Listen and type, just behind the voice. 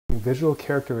visual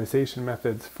characterization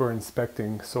methods for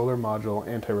inspecting solar module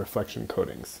anti-reflection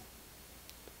coatings.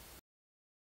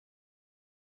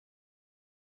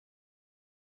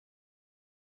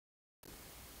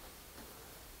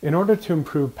 In order to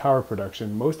improve power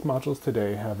production, most modules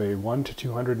today have a 1 to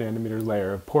 200 nanometer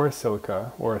layer of porous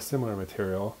silica or a similar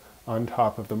material on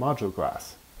top of the module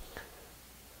glass.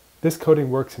 This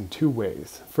coating works in two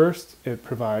ways. First, it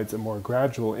provides a more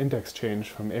gradual index change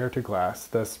from air to glass,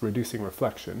 thus reducing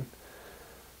reflection.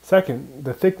 Second,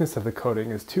 the thickness of the coating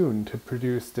is tuned to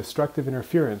produce destructive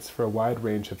interference for a wide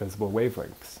range of visible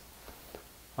wavelengths.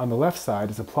 On the left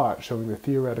side is a plot showing the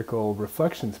theoretical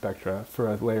reflection spectra for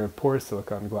a layer of porous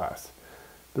silicon glass.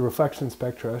 The reflection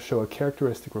spectra show a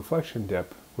characteristic reflection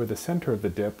dip, where the center of the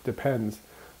dip depends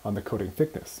on the coating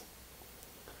thickness.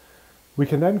 We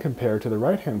can then compare to the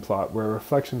right-hand plot where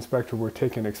reflection spectra were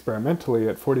taken experimentally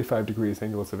at 45 degrees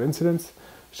angles of incidence,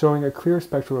 showing a clear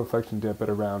spectral reflection dip at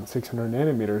around 600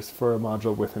 nanometers for a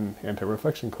module with an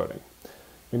anti-reflection coating.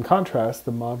 In contrast,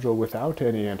 the module without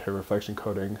any anti-reflection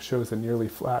coating shows a nearly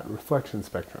flat reflection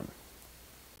spectrum.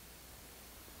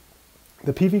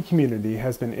 The PV community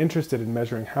has been interested in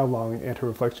measuring how long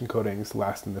anti-reflection coatings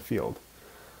last in the field.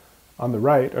 On the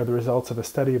right are the results of a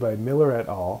study by Miller et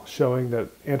al. Showing that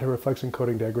anti-reflection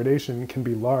coating degradation can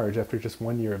be large after just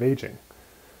 1 year of aging.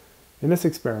 In this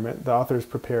experiment, the authors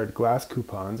prepared glass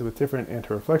coupons with different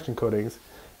anti-reflection coatings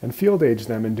and field aged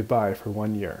them in Dubai for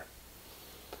 1 year.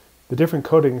 The different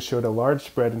coatings showed a large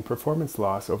spread in performance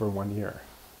loss over 1 year.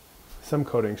 Some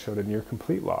coatings showed a near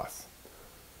complete loss.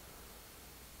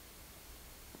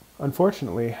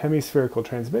 Unfortunately, hemispherical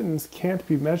transmittance can't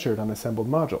be measured on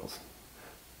assembled modules.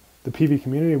 The PV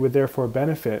community would therefore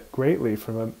benefit greatly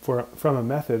from a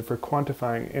method for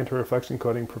quantifying anti-reflection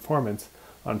coating performance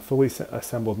on fully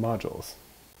assembled modules.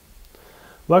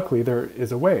 Luckily, there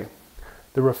is a way.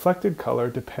 The reflected color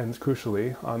depends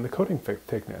crucially on the coating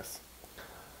thickness.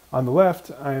 On the left,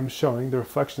 I am showing the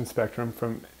reflection spectrum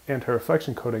from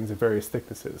anti-reflection coatings of various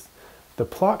thicknesses. The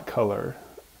plot color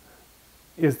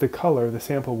is the color the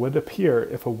sample would appear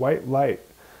if a white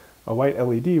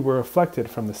LED, were reflected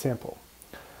from the sample.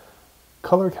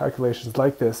 Color calculations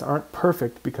like this aren't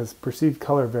perfect because perceived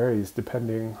color varies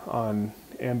depending on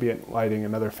ambient lighting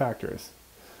and other factors.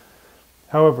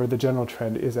 However, the general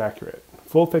trend is accurate.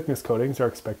 Full thickness coatings are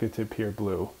expected to appear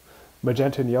blue.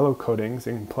 Magenta and yellow coatings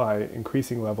imply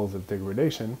increasing levels of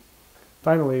degradation.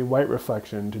 Finally, white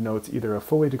reflection denotes either a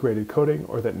fully degraded coating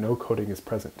or that no coating is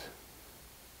present.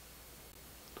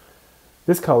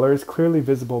 This color is clearly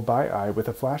visible by eye with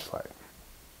a flashlight.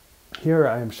 Here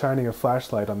I am shining a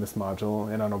flashlight on this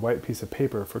module and on a white piece of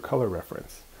paper for color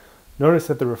reference. Notice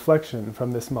that the reflection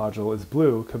from this module is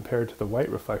blue compared to the white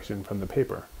reflection from the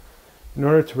paper. In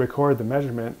order to record the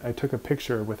measurement, I took a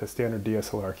picture with a standard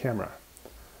DSLR camera.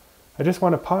 I just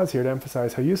want to pause here to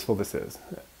emphasize how useful this is.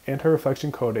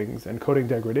 Anti-reflection coatings and coating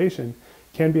degradation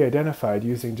can be identified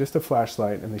using just a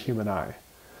flashlight and the human eye.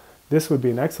 This would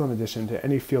be an excellent addition to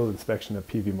any field inspection of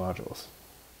PV modules.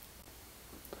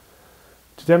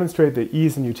 To demonstrate the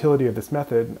ease and utility of this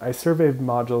method, I surveyed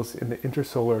modules in the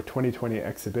Intersolar 2020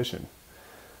 exhibition.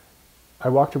 I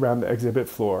walked around the exhibit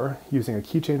floor using a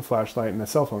keychain flashlight and a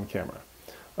cell phone camera.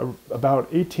 About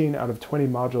 18 out of 20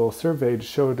 modules surveyed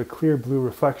showed a clear blue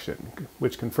reflection,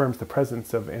 which confirms the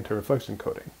presence of anti-reflection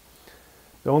coating.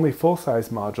 The only full-size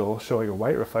module showing a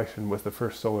white reflection was the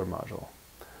first solar module.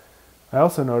 I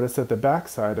also noticed that the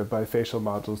backside of bifacial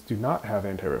modules do not have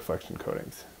anti-reflection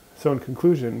coatings. So in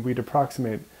conclusion, we'd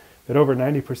approximate that over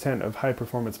 90% of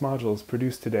high-performance modules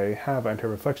produced today have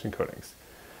anti-reflection coatings.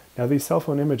 Now these cell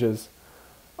phone images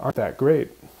aren't that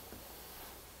great,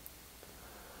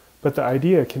 but the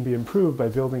idea can be improved by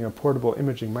building a portable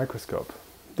imaging microscope.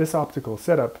 This optical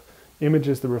setup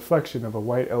images the reflection of a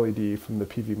white LED from the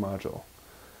PV module.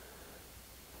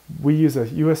 We use a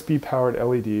USB-powered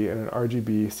LED and an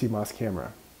RGB CMOS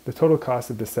camera. The total cost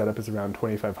of this setup is around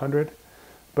 $2,500,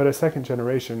 but a second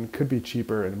generation could be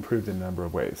cheaper and improved in a number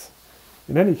of ways.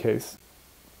 In any case,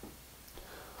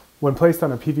 when placed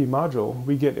on a PV module,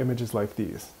 we get images like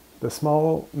these. The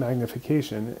small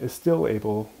magnification is still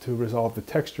able to resolve the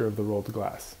texture of the rolled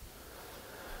glass.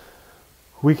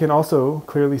 We can also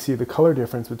clearly see the color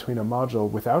difference between a module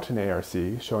without an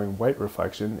ARC, showing white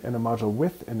reflection, and a module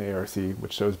with an ARC,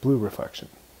 which shows blue reflection.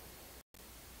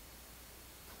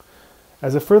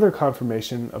 As a further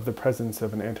confirmation of the presence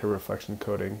of an anti-reflection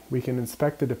coating, we can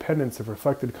inspect the dependence of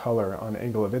reflected color on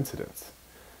angle of incidence.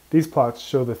 These plots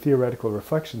show the theoretical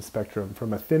reflection spectrum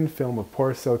from a thin film of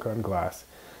porous silicon glass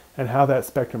and how that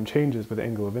spectrum changes with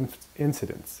angle of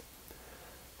incidence.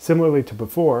 Similarly to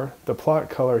before, the plot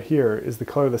color here is the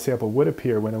color the sample would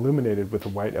appear when illuminated with a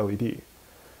white LED.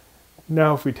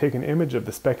 Now if we take an image of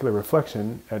the specular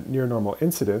reflection at near normal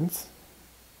incidence,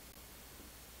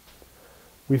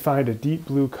 we find a deep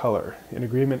blue color in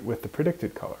agreement with the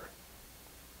predicted color.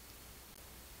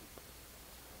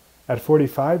 At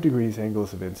 45 degrees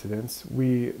angles of incidence,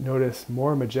 we notice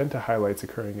more magenta highlights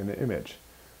occurring in the image.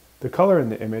 The color in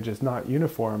the image is not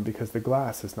uniform because the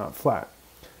glass is not flat,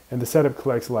 and the setup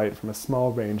collects light from a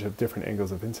small range of different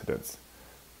angles of incidence.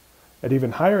 At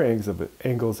even higher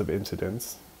angles of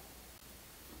incidence,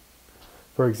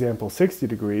 for example 60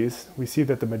 degrees, we see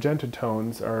that the magenta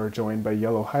tones are joined by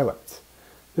yellow highlights.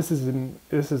 This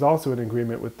is also in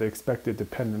agreement with the expected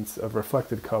dependence of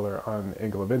reflected color on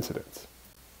angle of incidence.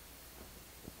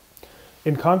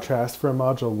 In contrast, for a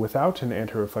module without an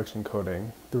anti-reflection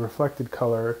coating, the reflected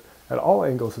color at all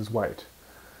angles is white.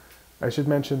 I should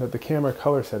mention that the camera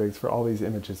color settings for all these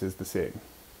images is the same.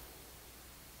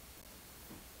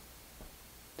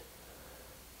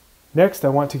 Next, I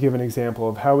want to give an example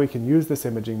of how we can use this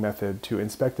imaging method to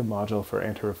inspect a module for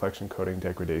anti-reflection coating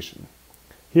degradation.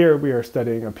 Here we are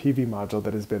studying a PV module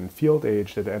that has been field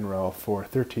aged at NREL for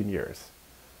 13 years.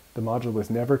 The module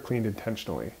was never cleaned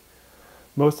intentionally.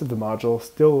 Most of the module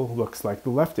still looks like the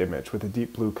left image with a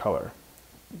deep blue color.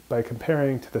 By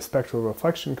comparing to the spectral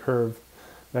reflection curve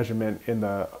measurement in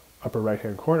the upper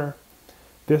right-hand corner,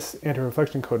 this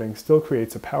anti-reflection coating still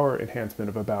creates a power enhancement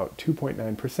of about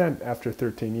 2.9% after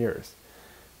 13 years.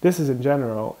 This is in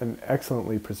general an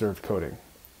excellently preserved coating.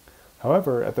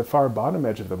 However, at the far bottom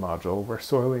edge of the module, where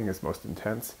soiling is most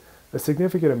intense, a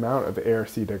significant amount of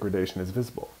ARC degradation is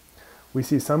visible. We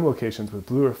see some locations with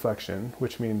blue reflection,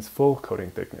 which means full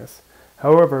coating thickness.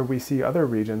 However, we see other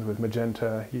regions with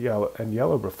magenta and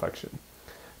yellow reflection.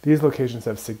 These locations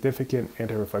have significant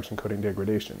anti-reflection coating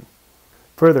degradation.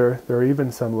 Further, there are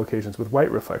even some locations with white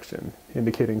reflection,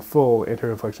 indicating full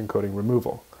anti-reflection coating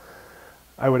removal.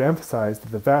 I would emphasize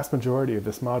that the vast majority of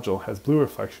this module has blue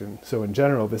reflection, so in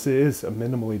general this is a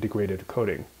minimally degraded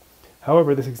coating.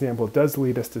 However, this example does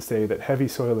lead us to say that heavy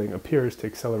soiling appears to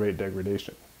accelerate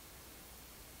degradation.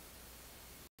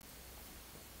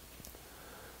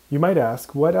 You might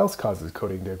ask, what else causes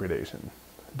coating degradation?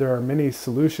 There are many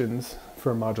solutions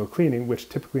for module cleaning which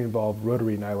typically involve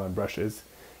rotary nylon brushes,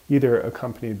 either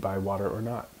accompanied by water or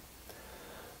not.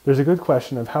 There's a good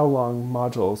question of how long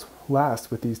modules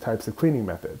last with these types of cleaning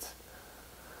methods.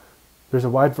 There's a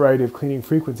wide variety of cleaning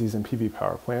frequencies in PV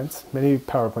power plants. Many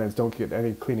power plants don't get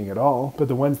any cleaning at all, but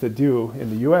the ones that do in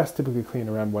the US typically clean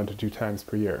around 1 to 2 times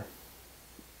per year.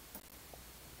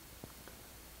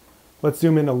 Let's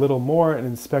zoom in a little more and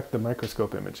inspect the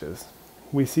microscope images.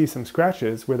 We see some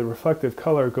scratches where the reflective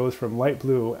color goes from light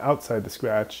blue outside the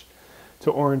scratch to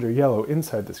orange or yellow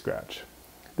inside the scratch.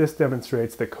 This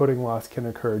demonstrates that coating loss can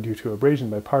occur due to abrasion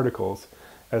by particles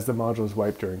as the module is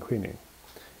wiped during cleaning.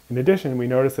 In addition, we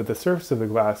notice that the surface of the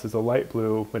glass is a light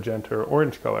blue, magenta, or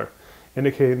orange color,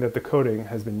 indicating that the coating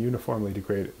has been uniformly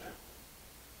degraded.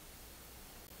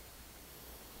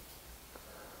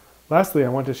 Lastly, I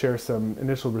want to share some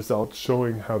initial results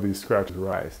showing how these scratches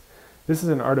arise. This is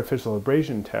an artificial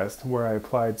abrasion test where I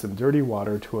applied some dirty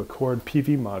water to a cord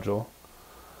PV module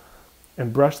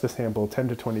and brushed the sample 10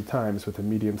 to 20 times with a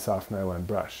medium soft nylon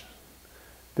brush.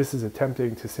 This is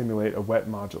attempting to simulate a wet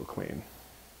module clean.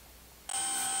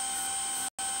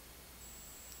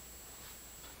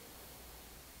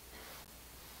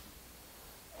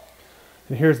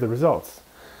 And here's the results.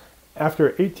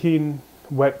 After 18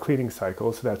 wet cleaning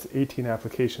cycles, so that's 18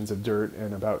 applications of dirt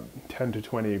and about 10 to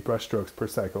 20 brush strokes per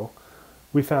cycle,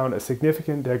 we found a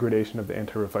significant degradation of the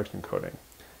anti-reflection coating.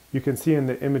 You can see in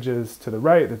the images to the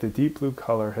right that the deep blue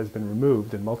color has been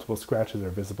removed and multiple scratches are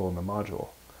visible in the module.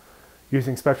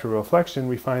 Using spectral reflection,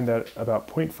 we find that about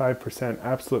 0.5%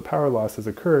 absolute power loss has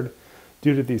occurred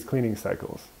due to these cleaning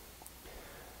cycles.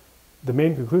 The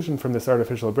main conclusion from this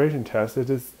artificial abrasion test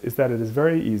is that it is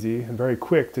very easy and very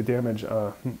quick to damage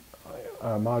a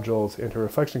module's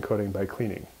anti-reflection coating by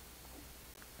cleaning.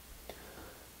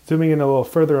 Zooming in a little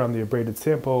further on the abraded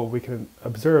sample, we can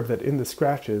observe that in the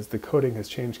scratches, the coating has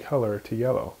changed color to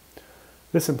yellow.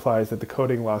 This implies that the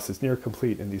coating loss is near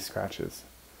complete in these scratches.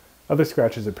 Other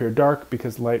scratches appear dark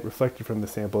because light reflected from the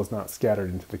sample is not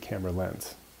scattered into the camera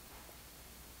lens.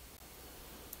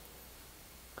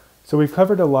 So we've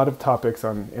covered a lot of topics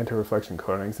on anti-reflection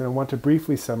coatings, and I want to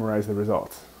briefly summarize the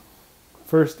results.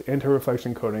 First,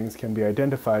 anti-reflection coatings can be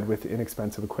identified with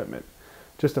inexpensive equipment,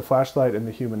 just a flashlight and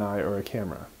the human eye or a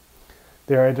camera.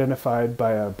 They are identified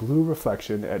by a blue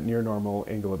reflection at near normal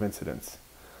angle of incidence.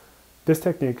 This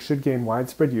technique should gain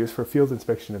widespread use for field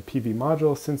inspection of PV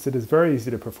modules since it is very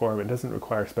easy to perform and doesn't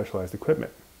require specialized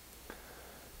equipment.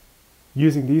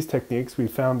 Using these techniques, we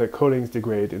found that coatings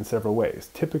degrade in several ways,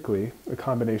 typically a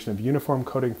combination of uniform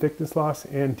coating thickness loss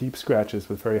and deep scratches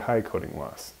with very high coating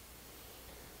loss.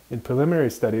 In preliminary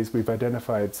studies, we've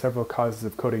identified several causes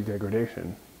of coating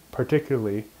degradation,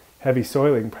 particularly heavy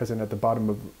soiling present at the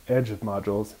bottom edge of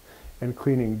modules and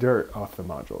cleaning dirt off the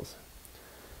modules.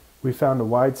 We found a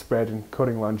wide spread in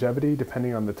coating longevity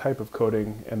depending on the type of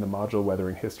coating and the module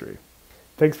weathering history.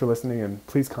 Thanks for listening, and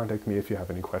please contact me if you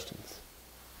have any questions.